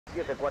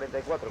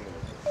7:44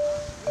 minutos.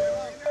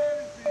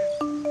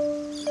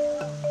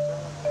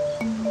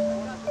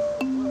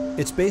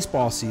 It's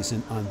baseball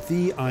season on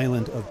the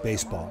island of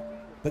baseball,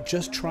 but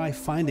just try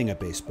finding a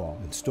baseball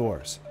in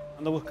stores.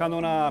 Ando buscando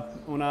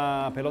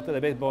una pelota de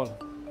béisbol.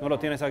 ¿No lo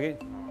tienes aquí?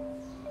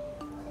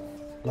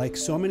 Like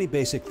so many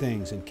basic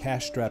things in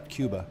cash-strapped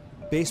Cuba,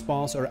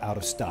 baseballs are out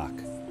of stock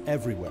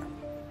everywhere.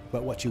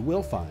 But what you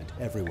will find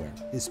everywhere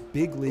is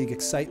big league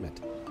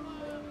excitement.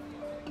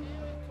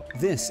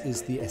 This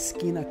is the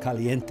esquina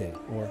caliente,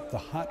 or the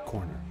hot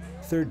corner,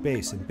 third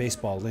base in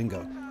baseball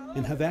lingo.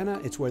 In Havana,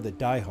 it's where the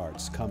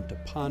diehards come to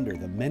ponder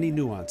the many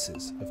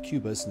nuances of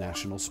Cuba's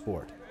national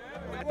sport.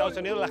 En Estados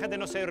Unidos la gente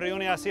no se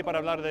reúne así para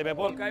hablar de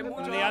béisbol,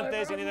 ni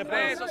antes ni después.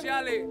 Redes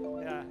sociales,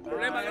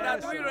 problemas que da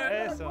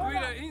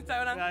Twitter,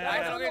 Instagram, la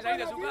gente lo que es ahí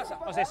de su casa.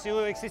 O sea, si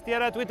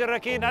existiera Twitter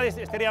aquí, nadie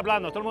estaría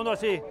hablando, todo el mundo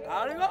así.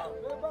 ¿Algo?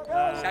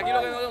 Si aquí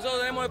lo que nosotros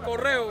tenemos es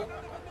correo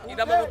y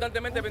estamos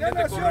constantemente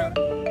pendientes del correo.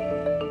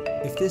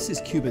 If this is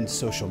Cuban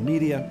social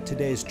media,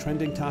 today's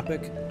trending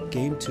topic,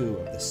 Game 2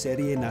 of the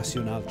Serie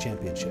Nacional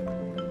Championship,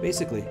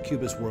 basically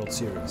Cuba's World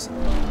Series.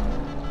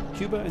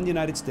 Cuba and the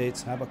United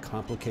States have a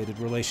complicated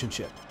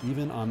relationship,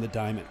 even on the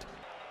diamond.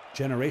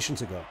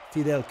 Generations ago,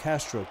 Fidel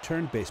Castro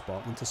turned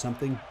baseball into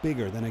something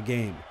bigger than a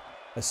game,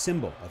 a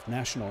symbol of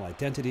national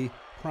identity,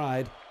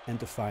 pride, and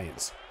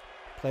defiance.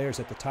 Players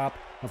at the top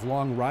have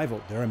long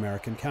rivaled their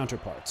American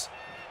counterparts.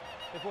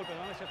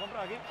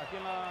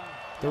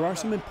 There are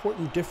some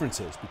important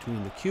differences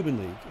between the Cuban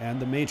League and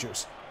the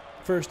majors.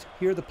 First,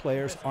 here the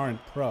players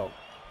aren't pro.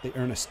 They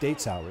earn a state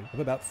salary of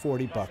about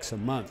 $40 a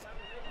month.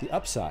 The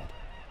upside,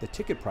 the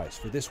ticket price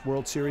for this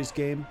World Series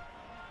game,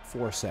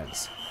 4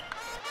 cents.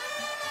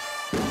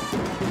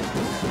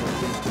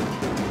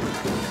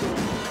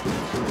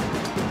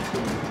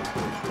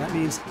 That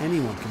means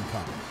anyone can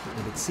come,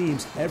 and it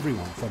seems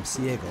everyone from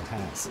Ciego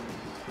has.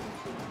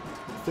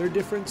 Third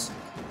difference,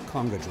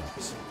 conga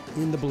drums,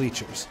 in the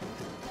bleachers.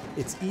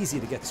 It's easy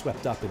to get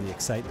swept up in the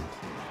excitement.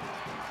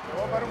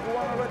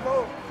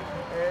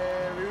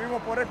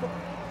 Vivimos por esto,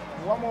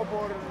 jugamos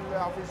por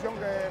la afición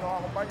que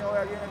nos acompaña hoy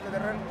aquí en este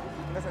terreno.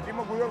 Nos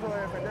sentimos curiosos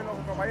de defender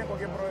nuestro país en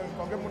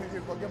cualquier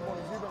municipio,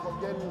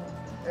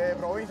 cualquier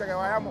provincia que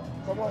vayamos.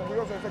 Somos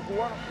orgullosos de ser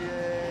cubanos y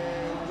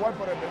de jugar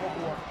por el mejor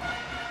cubano.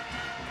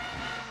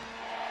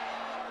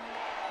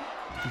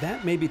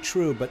 That may be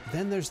true, but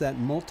then there's that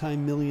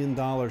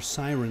multi-million-dollar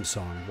siren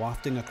song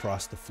wafting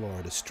across the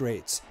Florida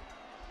Straits.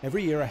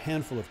 Every year, a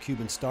handful of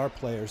Cuban star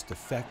players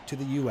defect to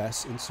the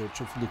U.S. in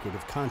search of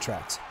lucrative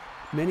contracts.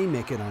 Many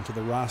make it onto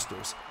the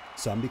rosters.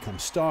 Some become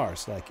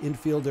stars, like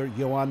infielder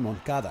Yoan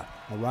Moncada,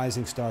 a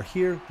rising star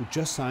here who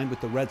just signed with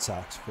the Red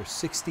Sox for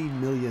 $60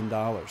 million.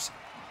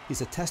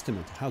 He's a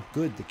testament to how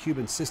good the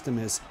Cuban system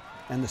is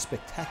and the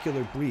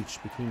spectacular breach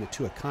between the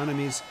two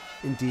economies,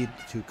 indeed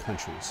the two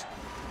countries.